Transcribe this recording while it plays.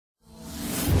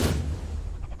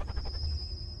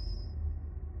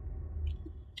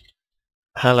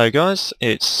Hello guys,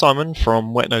 it's Simon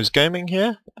from Wet Nose Gaming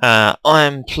here.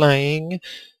 I'm playing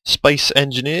Space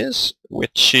Engineers,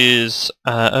 which is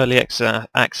early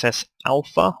access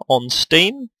alpha on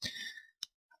Steam.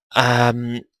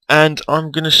 And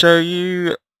I'm going to show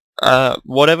you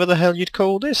whatever the hell you'd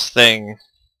call this thing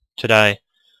today.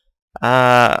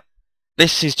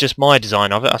 This is just my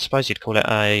design of it. I suppose you'd call it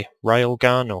a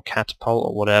railgun or catapult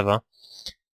or whatever.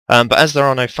 But as there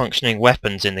are no functioning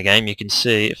weapons in the game, you can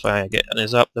see, if I get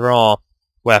this up, there are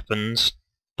weapons,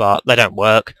 but they don't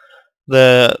work.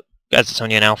 As it's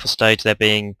only an alpha stage, they're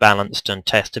being balanced and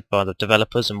tested by the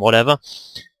developers and whatever.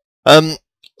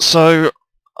 So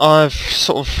I've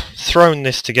sort of thrown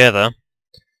this together.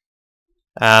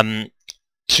 Its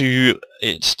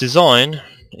design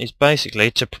is basically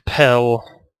to propel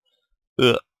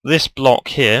this block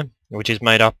here, which is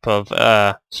made up of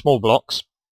small blocks.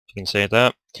 You can see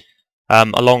that.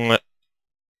 Along a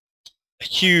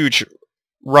huge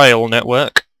rail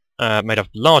network made of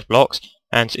large blocks,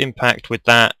 and to impact with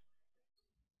that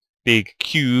big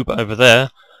cube over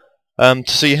there to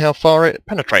see how far it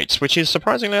penetrates, which is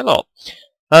surprisingly a lot.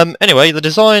 Anyway, the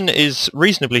design is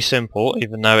reasonably simple,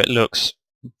 even though it looks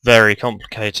very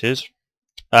complicated.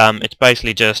 It's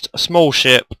basically just a small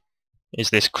ship is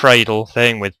this cradle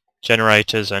thing with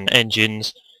generators and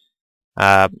engines,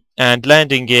 and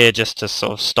landing gear just to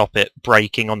sort of stop it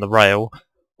braking on the rail,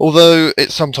 although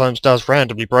it sometimes does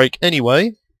randomly brake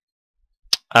anyway.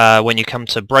 When you come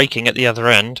to braking at the other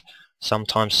end,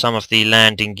 sometimes some of the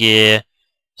landing gear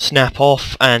snap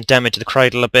off and damage the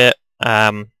cradle a bit,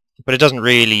 but it doesn't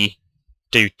really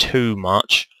do too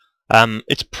much.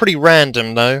 It's pretty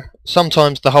random though.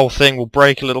 Sometimes the whole thing will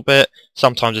brake a little bit,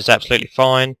 sometimes it's absolutely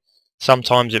fine.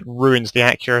 Sometimes it ruins the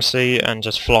accuracy and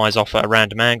just flies off at a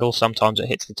random angle. Sometimes it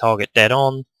hits the target dead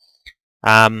on.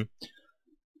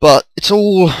 But it's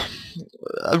all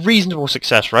a reasonable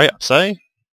success rate, I'd say.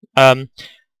 And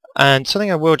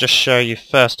something I will just show you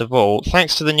first of all,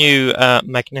 thanks to the new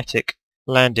magnetic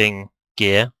landing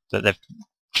gear that they've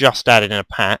just added in a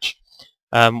patch,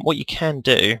 what you can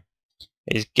do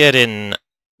is get in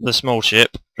the small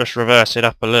ship, just reverse it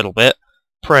up a little bit,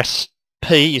 press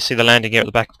P, you see the landing gear at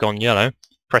the back have gone yellow,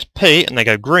 press P and they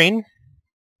go green,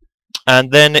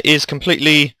 and then it is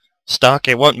completely stuck,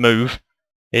 it won't move,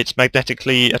 it's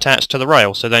magnetically attached to the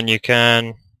rail, so then you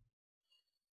can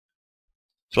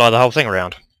fly the whole thing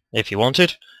around if you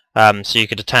wanted. So you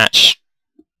could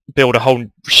build a whole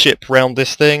ship around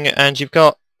this thing and you've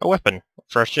got a weapon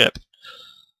for a ship.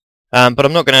 But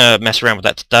I'm not going to mess around with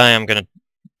that today, I'm going to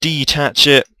detach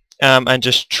it and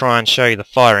just try and show you the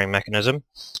firing mechanism.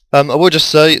 I will just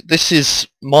say, this is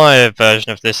my version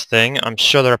of this thing. I'm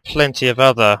sure there are plenty of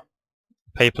other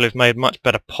people who've made much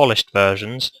better polished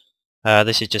versions.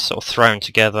 This is just sort of thrown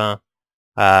together.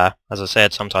 As I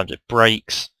said, sometimes it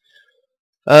breaks.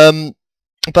 But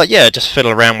yeah, just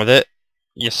fiddle around with it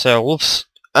yourselves,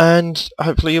 and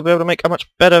hopefully you'll be able to make a much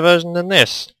better version than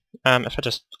this. If I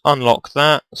just unlock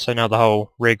that, so now the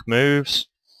whole rig moves.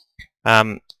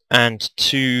 And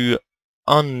to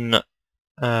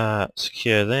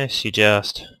secure this, you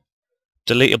just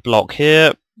delete a block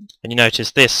here, and you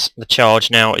notice the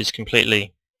charge now is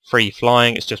completely free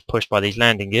flying, it's just pushed by these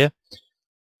landing gear.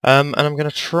 And I'm going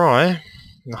to try,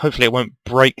 hopefully it won't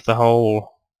break the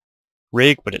whole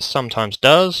rig, but it sometimes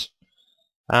does.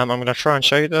 I'm going to try and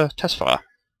show you the test fire.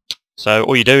 So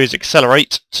all you do is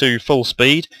accelerate to full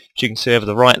speed, which you can see over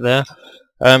the right there.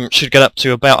 Should get up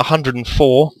to about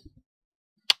 104.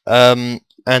 And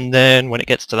then when it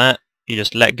gets to that, you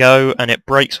just let go and it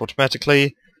brakes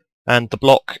automatically, and the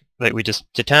block that we just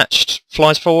detached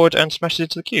flies forward and smashes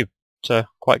into the cube. It's a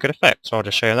quite good effect, so I'll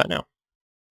just show you that now.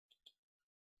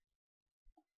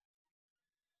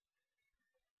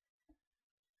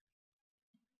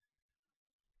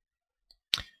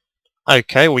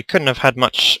 Okay, we couldn't have had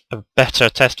much of a better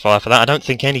test fire for that. I don't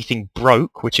think anything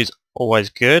broke, which is always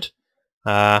good.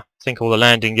 I think all the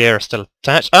landing gear are still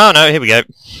attached. Oh no, here we go.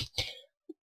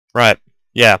 Right,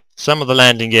 yeah, some of the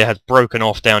landing gear has broken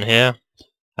off down here,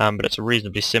 but it's a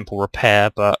reasonably simple repair,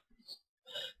 but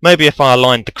maybe if I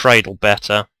aligned the cradle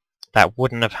better, that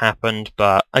wouldn't have happened,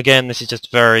 but again, this is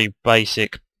just very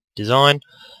basic design.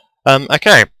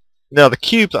 Okay, now the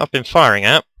cube that I've been firing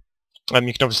at, you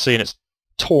can obviously see it's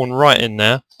torn right in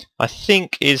there, I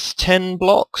think is 10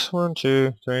 blocks. 1,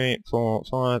 2, 3, 4,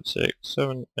 5, 6,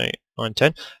 7, 8, 9,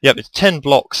 10. Yep, it's 10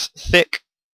 blocks thick.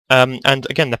 And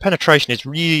again, the penetration is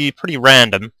really pretty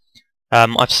random.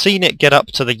 I've seen it get up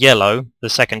to the yellow, the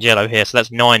second yellow here, so that's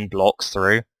 9 blocks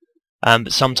through.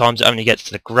 But sometimes it only gets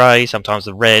to the grey, sometimes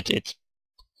the red. It's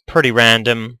pretty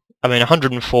random. I mean,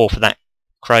 104 for that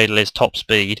cradle is top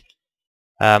speed.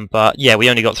 But yeah, we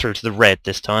only got through to the red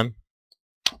this time.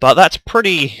 But that's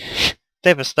pretty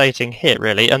devastating hit,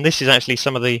 really. And this is actually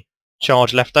some of the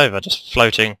charge left over, just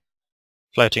floating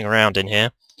around in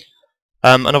here.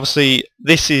 And obviously,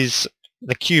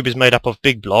 the cube is made up of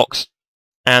big blocks,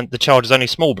 and the charge is only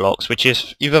small blocks. Which,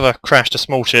 if you've ever crashed a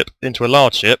small ship into a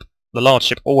large ship, the large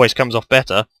ship always comes off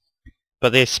better.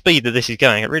 But the speed that this is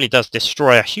going, it really does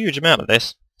destroy a huge amount of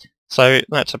this. So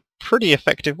that's a pretty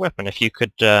effective weapon if you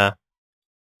could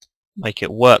make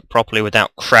it work properly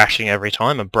without crashing every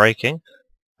time and breaking.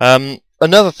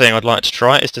 Another thing I'd like to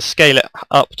try is to scale it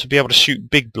up to be able to shoot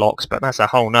big blocks, but that's a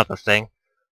whole nother thing.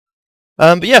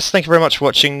 But yes, thank you very much for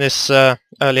watching this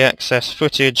early access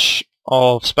footage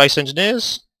of Space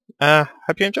Engineers.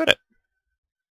 Hope you enjoyed it.